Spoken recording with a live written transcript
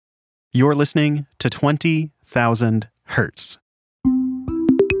You're listening to 20,000 Hertz.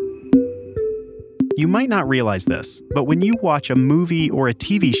 You might not realize this, but when you watch a movie or a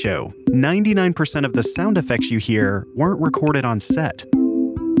TV show, 99% of the sound effects you hear weren't recorded on set.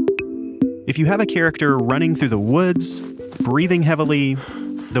 If you have a character running through the woods, breathing heavily,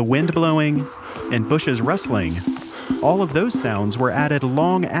 the wind blowing, and bushes rustling, all of those sounds were added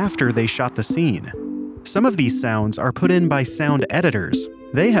long after they shot the scene. Some of these sounds are put in by sound editors.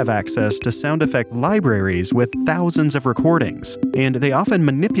 They have access to sound effect libraries with thousands of recordings, and they often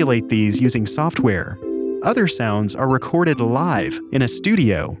manipulate these using software. Other sounds are recorded live in a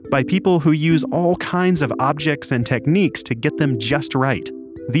studio by people who use all kinds of objects and techniques to get them just right.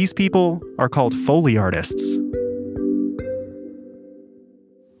 These people are called Foley Artists.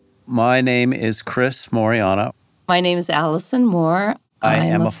 My name is Chris Moriana. My name is Allison Moore. I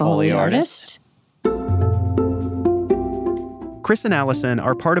am a Foley artist. Chris and Allison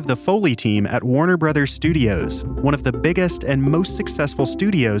are part of the Foley team at Warner Brothers Studios, one of the biggest and most successful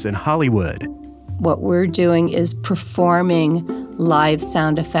studios in Hollywood. What we're doing is performing live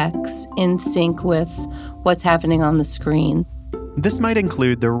sound effects in sync with what's happening on the screen. This might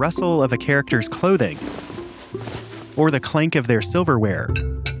include the rustle of a character's clothing, or the clank of their silverware.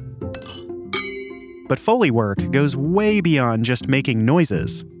 But Foley work goes way beyond just making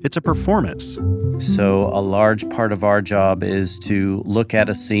noises. It's a performance. So a large part of our job is to look at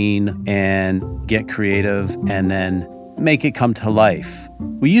a scene and get creative and then make it come to life.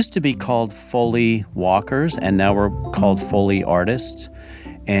 We used to be called Foley Walkers, and now we're called Foley Artists.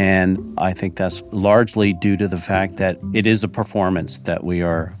 And I think that's largely due to the fact that it is a performance that we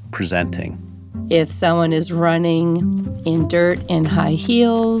are presenting. If someone is running in dirt in high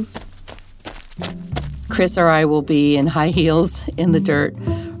heels, Chris or I will be in high heels in the dirt,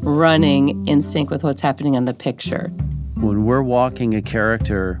 running in sync with what's happening in the picture. When we're walking a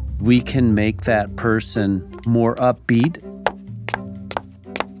character, we can make that person more upbeat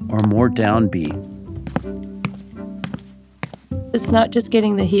or more downbeat. It's not just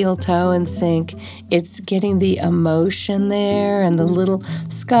getting the heel toe in sync, it's getting the emotion there and the little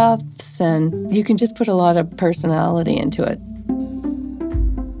scuffs, and you can just put a lot of personality into it.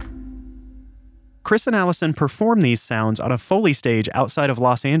 Chris and Allison perform these sounds on a Foley stage outside of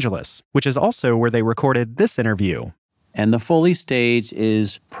Los Angeles, which is also where they recorded this interview. And the Foley stage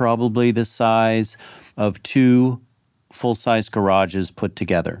is probably the size of 2 full-size garages put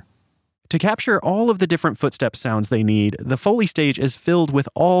together. To capture all of the different footstep sounds they need, the Foley stage is filled with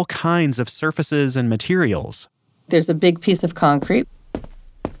all kinds of surfaces and materials. There's a big piece of concrete.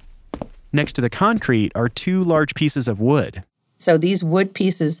 Next to the concrete are 2 large pieces of wood. So these wood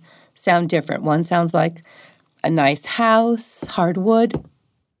pieces sound different. One sounds like a nice house, hardwood.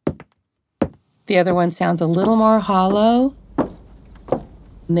 The other one sounds a little more hollow,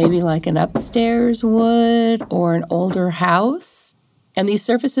 maybe like an upstairs wood or an older house. And these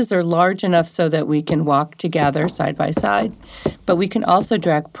surfaces are large enough so that we can walk together side by side, but we can also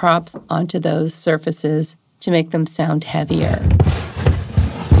drag props onto those surfaces to make them sound heavier.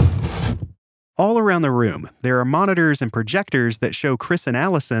 All around the room, there are monitors and projectors that show Chris and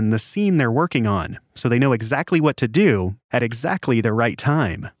Allison the scene they're working on, so they know exactly what to do at exactly the right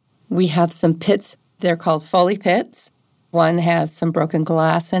time. We have some pits. They're called Foley pits. One has some broken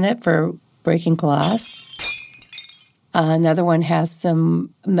glass in it for breaking glass. Another one has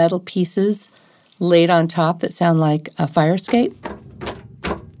some metal pieces laid on top that sound like a fire escape.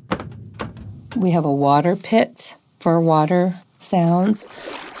 We have a water pit for water sounds,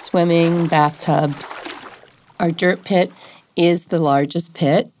 swimming, bathtubs. Our dirt pit is the largest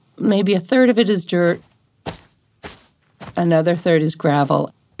pit. Maybe a third of it is dirt, another third is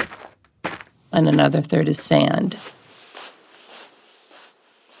gravel, and another third is sand.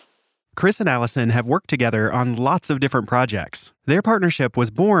 Chris and Allison have worked together on lots of different projects. Their partnership was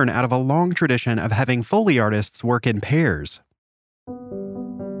born out of a long tradition of having Foley artists work in pairs.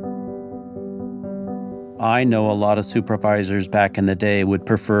 I know a lot of supervisors back in the day would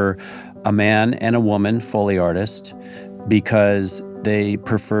prefer a man and a woman Foley artist because they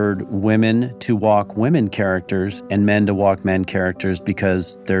preferred women to walk women characters and men to walk men characters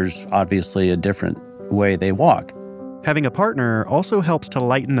because there's obviously a different way they walk. Having a partner also helps to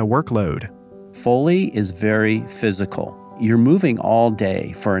lighten the workload. Foley is very physical. You're moving all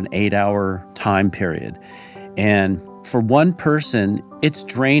day for an 8-hour time period. And for one person, it's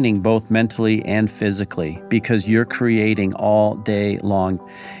draining both mentally and physically because you're creating all day long.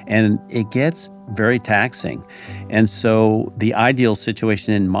 And it gets very taxing. And so the ideal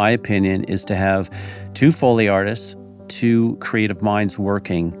situation, in my opinion, is to have 2 Foley artists, 2 creative minds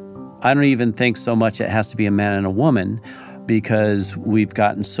working. I don't even think so much it has to be a man and a woman. because we've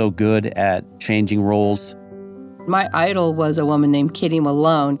gotten so good at changing roles. My idol was a woman named Kitty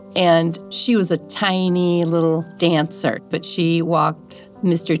Malone, and she was a tiny little dancer, but she walked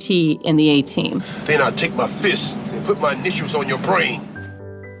Mr. T in the A-Team. Then I'll take my fist and put my initials on your brain.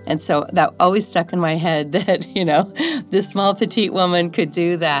 And so that always stuck in my head that, this small petite woman could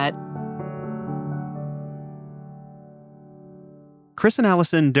do that. Chris and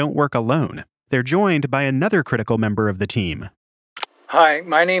Allison don't work alone. They're joined by another critical member of the team. Hi,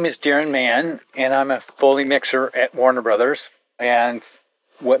 my name is Darren Mann, and I'm a Foley mixer at Warner Brothers. And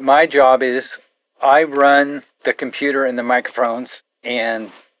what my job is, I run the computer and the microphones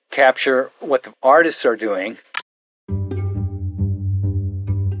and capture what the artists are doing.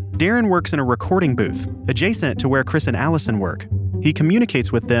 Darren works in a recording booth, adjacent to where Chris and Allison work. He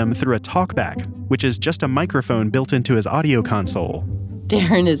communicates with them through a talkback, which is just a microphone built into his audio console.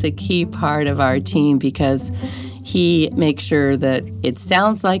 Darren is a key part of our team because he makes sure that it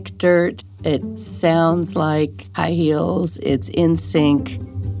sounds like dirt, it sounds like high heels, it's in sync.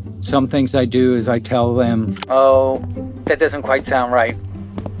 Some things I do is I tell them, oh, that doesn't quite sound right.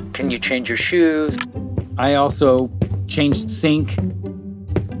 Can you change your shoes? I also change sync.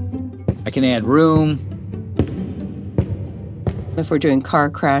 I can add room. If we're doing car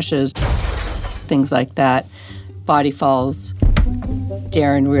crashes, things like that, body falls,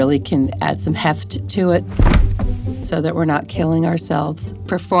 Darren really can add some heft to it so that we're not killing ourselves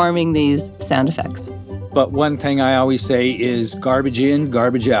performing these sound effects. But one thing I always say is garbage in,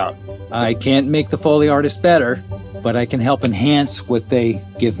 garbage out. I can't make the Foley artists better, but I can help enhance what they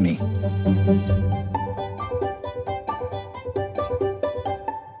give me.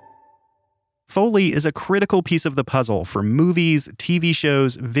 Foley is a critical piece of the puzzle for movies, TV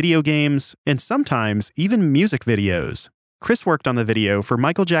shows, video games, and sometimes even music videos. Chris worked on the video for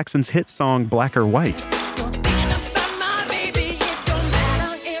Michael Jackson's hit song Black or White.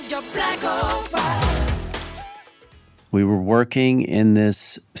 We were working in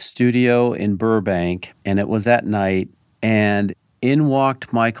this studio in Burbank, and it was at night, and in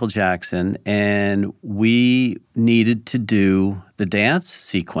walked Michael Jackson, and we needed to do the dance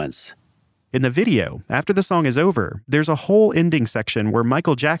sequence. In the video, after the song is over, there's a whole ending section where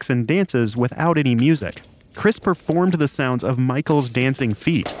Michael Jackson dances without any music. Chris performed the sounds of Michael's dancing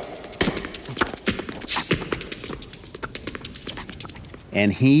feet.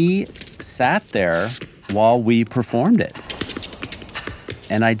 And he sat there while we performed it.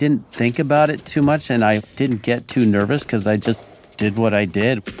 And I didn't think about it too much, and I didn't get too nervous because I just did what I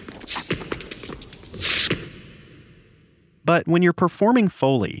did. But when you're performing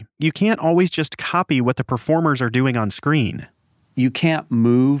Foley, you can't always just copy what the performers are doing on screen. You can't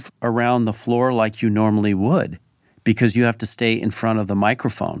move around the floor like you normally would because you have to stay in front of the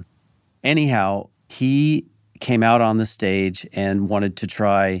microphone. Anyhow, he came out on the stage and wanted to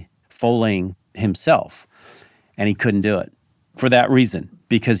try Foleying himself, and he couldn't do it for that reason,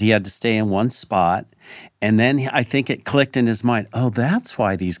 because he had to stay in one spot. And then I think it clicked in his mind, oh, that's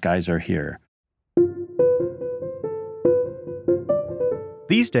why these guys are here.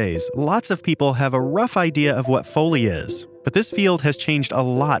 These days, lots of people have a rough idea of what Foley is, but this field has changed a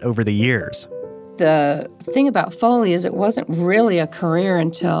lot over the years. The thing about Foley is it wasn't really a career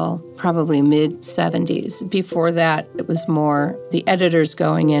until probably mid-70s. Before that, it was more the editors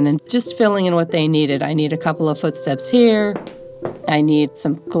going in and just filling in what they needed. I need a couple of footsteps here. I need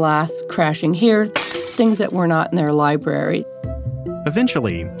some glass crashing here. Things that were not in their library.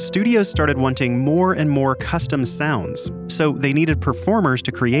 Eventually, studios started wanting more and more custom sounds, so they needed performers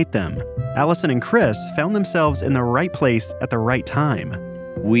to create them. Allison and Chris found themselves in the right place at the right time.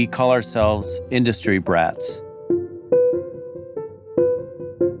 We call ourselves industry brats.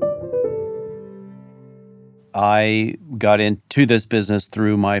 I got into this business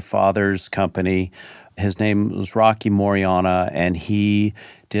through my father's company. His name was Rocky Moriana, and he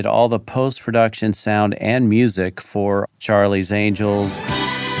did all the post-production sound and music for Charlie's Angels,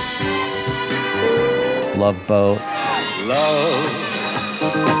 Love Boat, Love,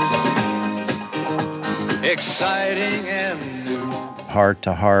 exciting and new. Heart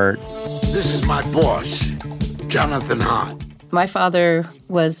to Heart. This is my boss, Jonathan Hart. My father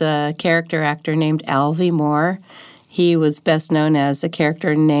was a character actor named Alvy Moore. He was best known as a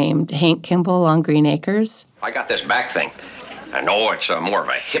character named Hank Kimball on Green Acres. I got this back thing. I know it's more of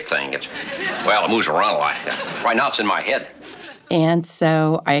a hip thing. It moves around a lot. Right now it's in my head. And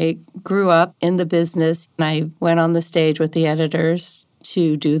so I grew up in the business, and I went on the stage with the editors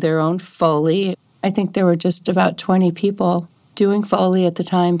to do their own Foley. I think there were just about 20 people doing Foley at the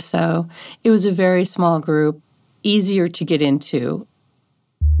time, so it was a very small group, easier to get into.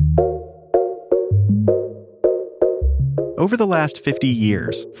 Over the last 50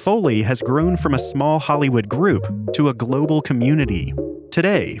 years, Foley has grown from a small Hollywood group to a global community.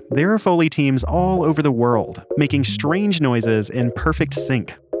 Today, there are Foley teams all over the world, making strange noises in perfect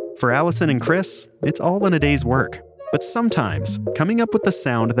sync. For Allison and Chris, it's all in a day's work. But sometimes, coming up with the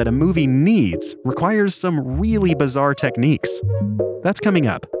sound that a movie needs requires some really bizarre techniques. That's coming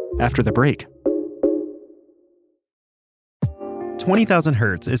up after the break. 20,000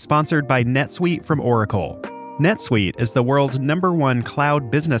 Hertz is sponsored by NetSuite from Oracle. NetSuite is the world's #1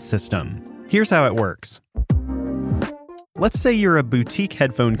 cloud business system. Here's how it works. Let's say you're a boutique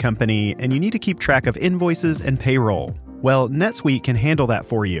headphone company and you need to keep track of invoices and payroll. Well, NetSuite can handle that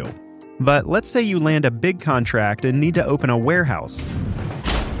for you. But let's say you land a big contract and need to open a warehouse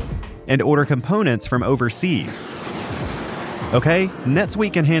and order components from overseas. Okay,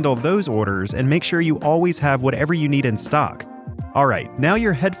 NetSuite can handle those orders and make sure you always have whatever you need in stock. All right, now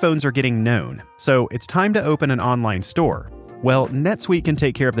your headphones are getting known, so it's time to open an online store. Well, NetSuite can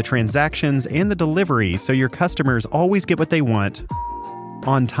take care of the transactions and the delivery so your customers always get what they want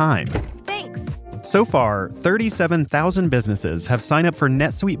on time. Thanks. So far, 37,000 businesses have signed up for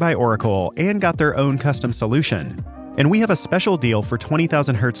NetSuite by Oracle and got their own custom solution. And we have a special deal for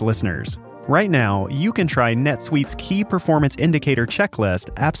 20,000 Hertz listeners. Right now, you can try NetSuite's Key Performance Indicator checklist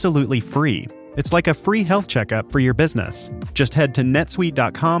absolutely free. It's like a free health checkup for your business. Just head to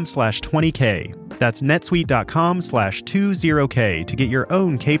netsuite.com/20K. That's netsuite.com/20K to get your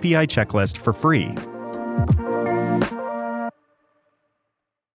own KPI checklist for free.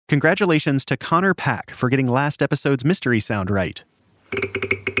 Congratulations to Connor Pack for getting last episode's mystery sound right.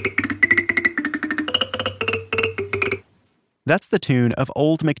 That's the tune of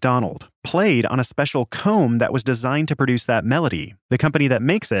Old MacDonald, played on a special comb that was designed to produce that melody. The company that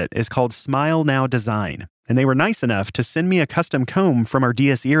makes it is called Smile Now Design, and they were nice enough to send me a custom comb from our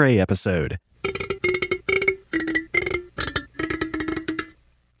Dies Irae episode.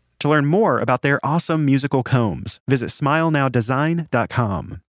 To learn more about their awesome musical combs, visit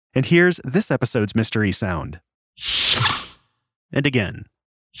smilenowdesign.com. And here's this episode's mystery sound. And again.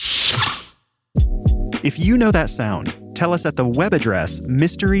 If you know that sound, tell us at the web address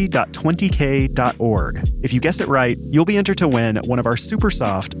mystery.20k.org. If you guess it right, you'll be entered to win one of our super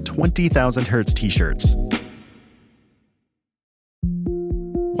soft 20,000 Hertz t-shirts.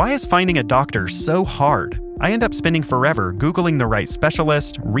 Why is finding a doctor so hard? I end up spending forever Googling the right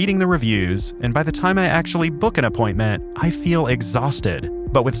specialist, reading the reviews, and by the time I actually book an appointment, I feel exhausted.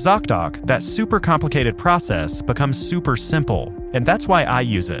 But with ZocDoc, that super complicated process becomes super simple, and that's why I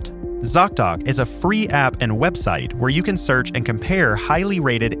use it. ZocDoc is a free app and website where you can search and compare highly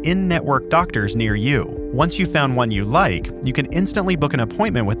rated in-network doctors near you. Once you've found one you like, you can instantly book an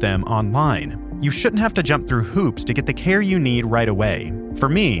appointment with them online. You shouldn't have to jump through hoops to get the care you need right away. For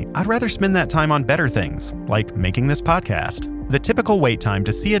me, I'd rather spend that time on better things, like making this podcast. The typical wait time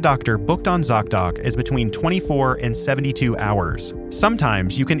to see a doctor booked on ZocDoc is between 24 and 72 hours.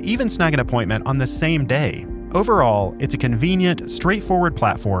 Sometimes you can even snag an appointment on the same day. Overall, it's a convenient, straightforward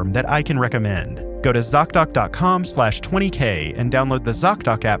platform that I can recommend. Go to ZocDoc.com/20K and download the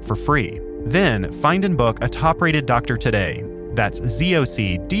ZocDoc app for free. Then, find and book a top-rated doctor today. That's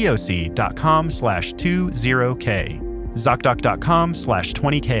ZocDoc.com/20K.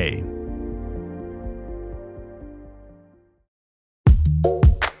 ZocDoc.com/20K.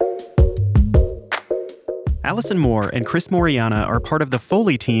 Allison Moore and Chris Moriana are part of the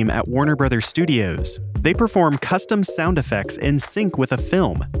Foley team at Warner Brothers Studios. They perform custom sound effects in sync with a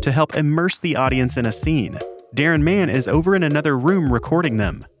film to help immerse the audience in a scene. Darren Mann is over in another room recording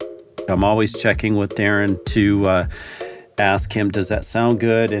them. I'm always checking with Darren to ask him, does that sound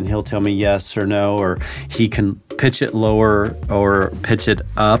good? And he'll tell me yes or no, or he can pitch it lower or pitch it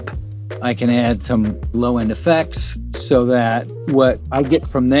up. I can add some low-end effects so that what I get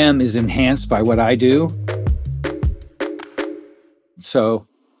from them is enhanced by what I do. So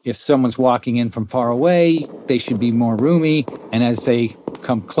if someone's walking in from far away, they should be more roomy. And as they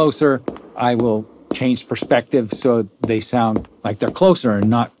come closer, I will change perspective so they sound like they're closer and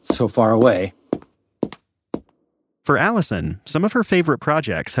not so far away. For Allison, some of her favorite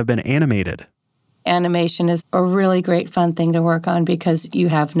projects have been animated. Animation is a really great fun thing to work on because you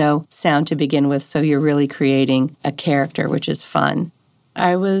have no sound to begin with, so you're really creating a character, which is fun.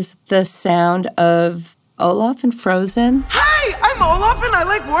 I was the sound of Olaf in Frozen. Hi, I'm Olaf and I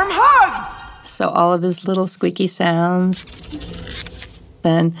like warm hugs. So all of his little squeaky sounds,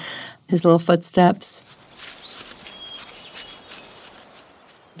 then his little footsteps.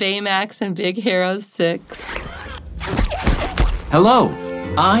 Baymax and Big Hero 6. Hello,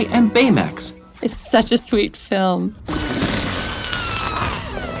 I am Baymax. It's such a sweet film.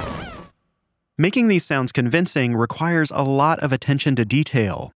 Making these sounds convincing requires a lot of attention to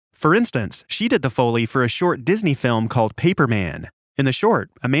detail. For instance, she did the Foley for a short Disney film called Paper Man. In the short,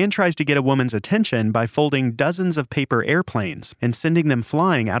 a man tries to get a woman's attention by folding dozens of paper airplanes and sending them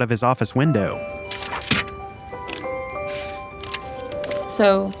flying out of his office window.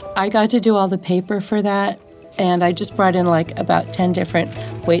 So I got to do all the paper for that, and I just brought in like about 10 different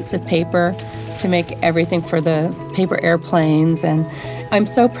weights of paper to make everything for the paper airplanes, and I'm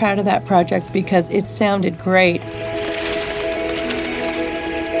so proud of that project because it sounded great.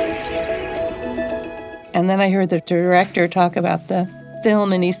 And then I heard the director talk about the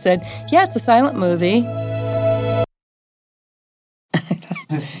film, and he said, yeah, it's a silent movie.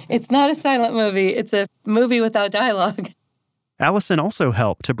 It's not a silent movie. It's a movie without dialogue. Allison also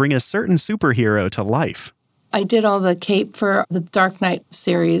helped to bring a certain superhero to life. I did all the cape for the Dark Knight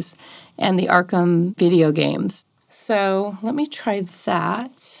series and the Arkham video games. So let me try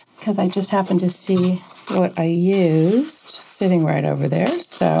that, because I just happened to see what I used sitting right over there.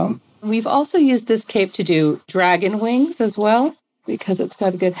 So we've also used this cape to do dragon wings as well, because it's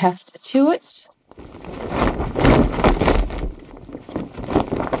got a good heft to it.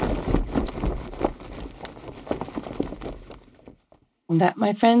 And that,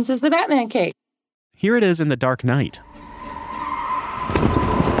 my friends, is the Batman cape. Here it is in The Dark Knight.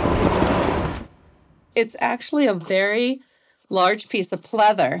 It's actually a very large piece of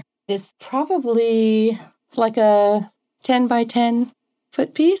pleather. It's probably like a 10 by 10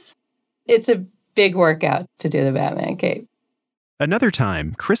 foot piece. It's a big workout to do the Batman cape. Another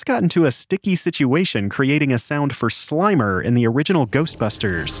time, Chris got into a sticky situation creating a sound for Slimer in the original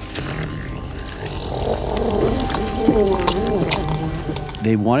Ghostbusters.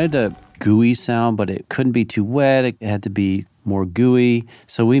 They wanted a gooey sound, but it couldn't be too wet. It had to be more gooey.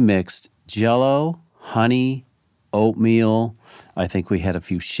 So we mixed Jell-O, honey, oatmeal. I think we had a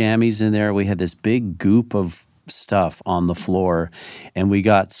few chamois in there. We had this big goop of stuff on the floor, and we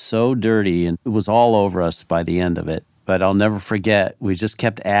got so dirty, and it was all over us by the end of it. But I'll never forget, we just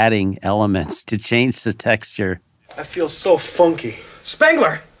kept adding elements to change the texture. I feel so funky.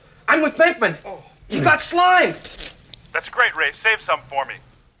 Spangler, I'm with Bankman. You got slime. That's great, Ray. Save some for me.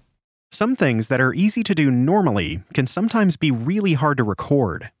 Some things that are easy to do normally can sometimes be really hard to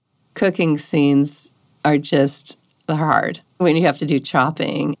record. Cooking scenes are just hard when you have to do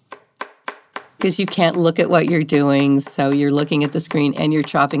chopping, because you can't look at what you're doing, so you're looking at the screen and you're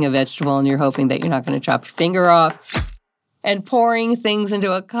chopping a vegetable and you're hoping that you're not going to chop your finger off, and pouring things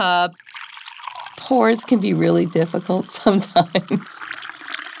into a cup. Pours can be really difficult sometimes.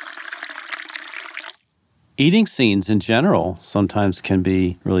 Eating scenes in general sometimes can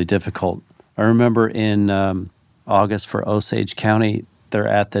be really difficult. I remember in August for Osage County, they're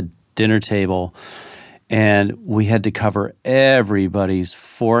at the dinner table, and we had to cover everybody's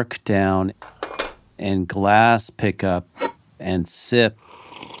fork down and glass pickup and sip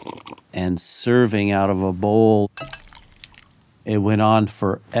and serving out of a bowl. It went on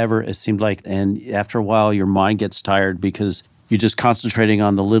forever, it seemed like, and after a while your mind gets tired because you're just concentrating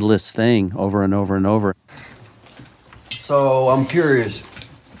on the littlest thing over and over and over. So I'm curious,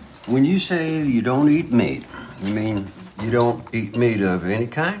 when you say you don't eat meat, you mean you don't eat meat of any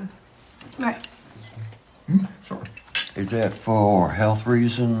kind? Right. Sure. Is that for health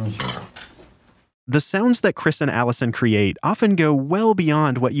reasons or? The sounds that Chris and Allison create often go well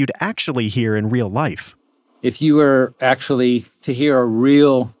beyond what you'd actually hear in real life. If you were actually to hear a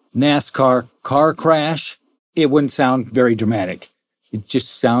real NASCAR car crash, it wouldn't sound very dramatic. It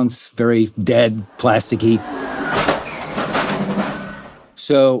just sounds very dead, plasticky.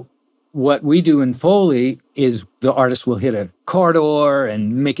 So what we do in Foley is the artist will hit a car door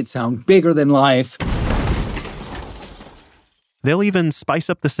and make it sound bigger than life. They'll even spice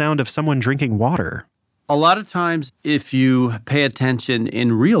up the sound of someone drinking water. A lot of times, if you pay attention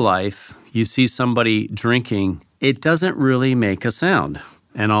in real life, you see somebody drinking, it doesn't really make a sound.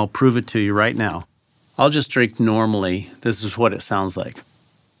 And I'll prove it to you right now. I'll just drink normally. This is what it sounds like.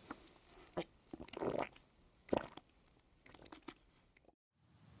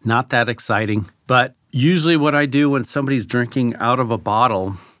 Not that exciting, but usually what I do when somebody's drinking out of a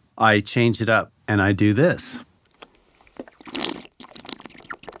bottle, I change it up and I do this.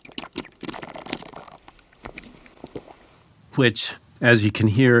 Which, as you can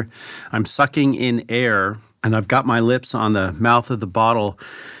hear, I'm sucking in air and I've got my lips on the mouth of the bottle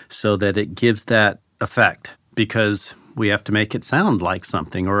so that it gives that effect, because we have to make it sound like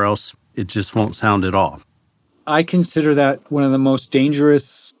something or else it just won't sound at all. I consider that one of the most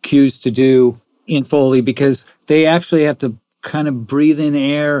dangerous cues to do in Foley, because they actually have to kind of breathe in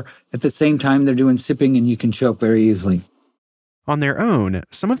air at the same time they're doing sipping, and you can choke very easily. On their own,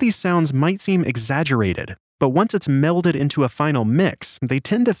 some of these sounds might seem exaggerated, but once it's melded into a final mix, they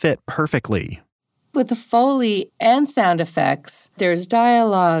tend to fit perfectly. With the Foley and sound effects, there's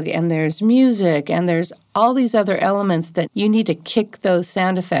dialogue and there's music and there's all these other elements that you need to kick those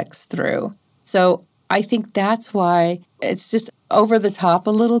sound effects through. So I think that's why it's just over the top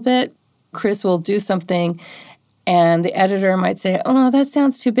a little bit. Chris will do something and the editor might say, "Oh, no, that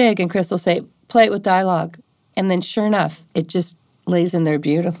sounds too big." And Chris will say, "Play it with dialogue." And then sure enough, it just lays in there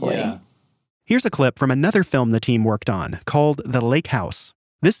beautifully. Yeah. Here's a clip from another film the team worked on called The Lake House.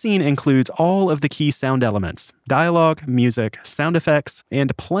 This scene includes all of the key sound elements: dialogue, music, sound effects,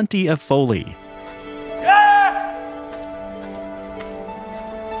 and plenty of Foley.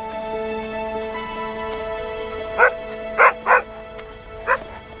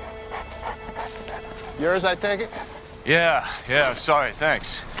 Yours, I take it? Yeah, sorry,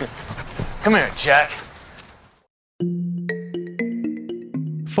 thanks. Come here, Jack.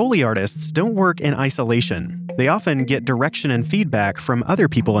 Foley artists don't work in isolation. They often get direction and feedback from other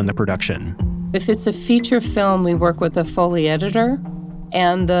people in the production. If it's a feature film, we work with a Foley editor,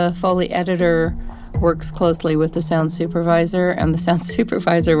 and the Foley editor works closely with the sound supervisor, and the sound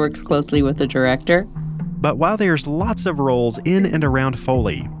supervisor works closely with the director. But while there's lots of roles in and around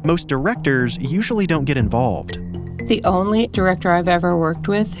Foley, most directors usually don't get involved. The only director I've ever worked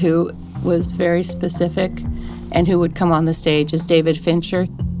with who was very specific and who would come on the stage is David Fincher.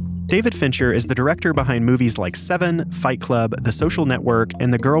 David Fincher is the director behind movies like Seven, Fight Club, The Social Network,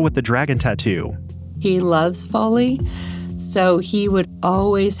 and The Girl with the Dragon Tattoo. He loves Foley, so he would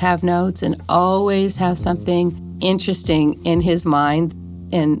always have notes and always have something interesting in his mind.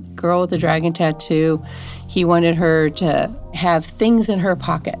 In Girl with the Dragon Tattoo, he wanted her to have things in her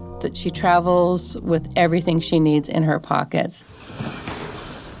pocket, that she travels with everything she needs in her pockets.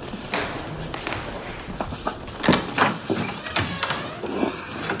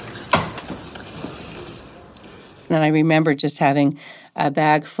 And I remember just having a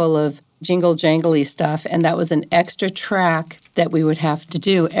bag full of jingle-jangly stuff, and that was an extra track that we would have to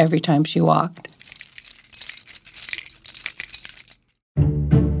do every time she walked.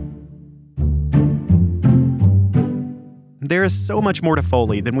 There is so much more to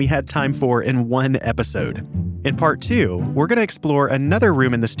Foley than we had time for in one episode. In part 2, we're going to explore another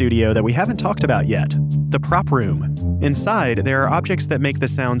room in the studio that we haven't talked about yet, the prop room. Inside, there are objects that make the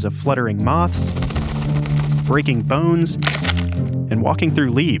sounds of fluttering moths, breaking bones, and walking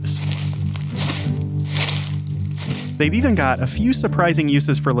through leaves. They've even got a few surprising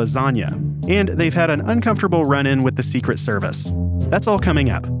uses for lasagna, and they've had an uncomfortable run-in with the Secret Service. That's all coming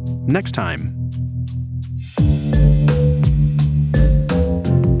up next time.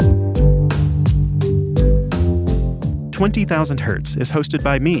 "20,000 Hertz" is hosted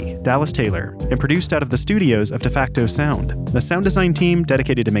by me, Dallas Taylor, and produced out of the studios of De Facto Sound, a sound design team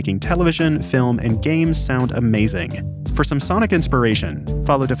dedicated to making television, film, and games sound amazing. For some sonic inspiration,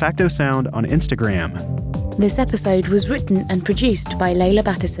 follow De Facto Sound on Instagram. This episode was written and produced by Layla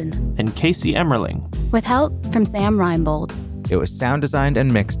Battison and Casey Emmerling, with help from Sam Reinbold. It was sound designed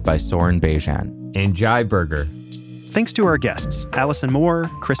and mixed by Soren Bejan and Jai Berger. Thanks to our guests, Allison Moore,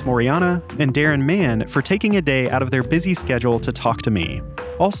 Chris Moriana, and Darren Mann for taking a day out of their busy schedule to talk to me.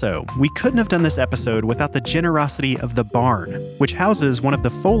 Also, we couldn't have done this episode without the generosity of the barn, which houses one of the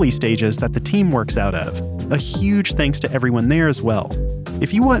Foley stages that the team works out of. A huge thanks to everyone there as well.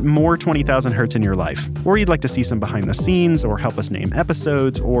 If you want more 20,000 Hertz in your life, or you'd like to see some behind the scenes, or help us name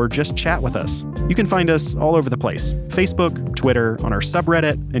episodes, or just chat with us, you can find us all over the place. Facebook, Twitter, on our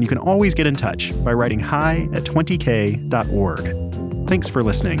subreddit, and you can always get in touch by writing hi@20k.org. Thanks for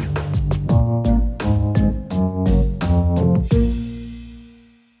listening.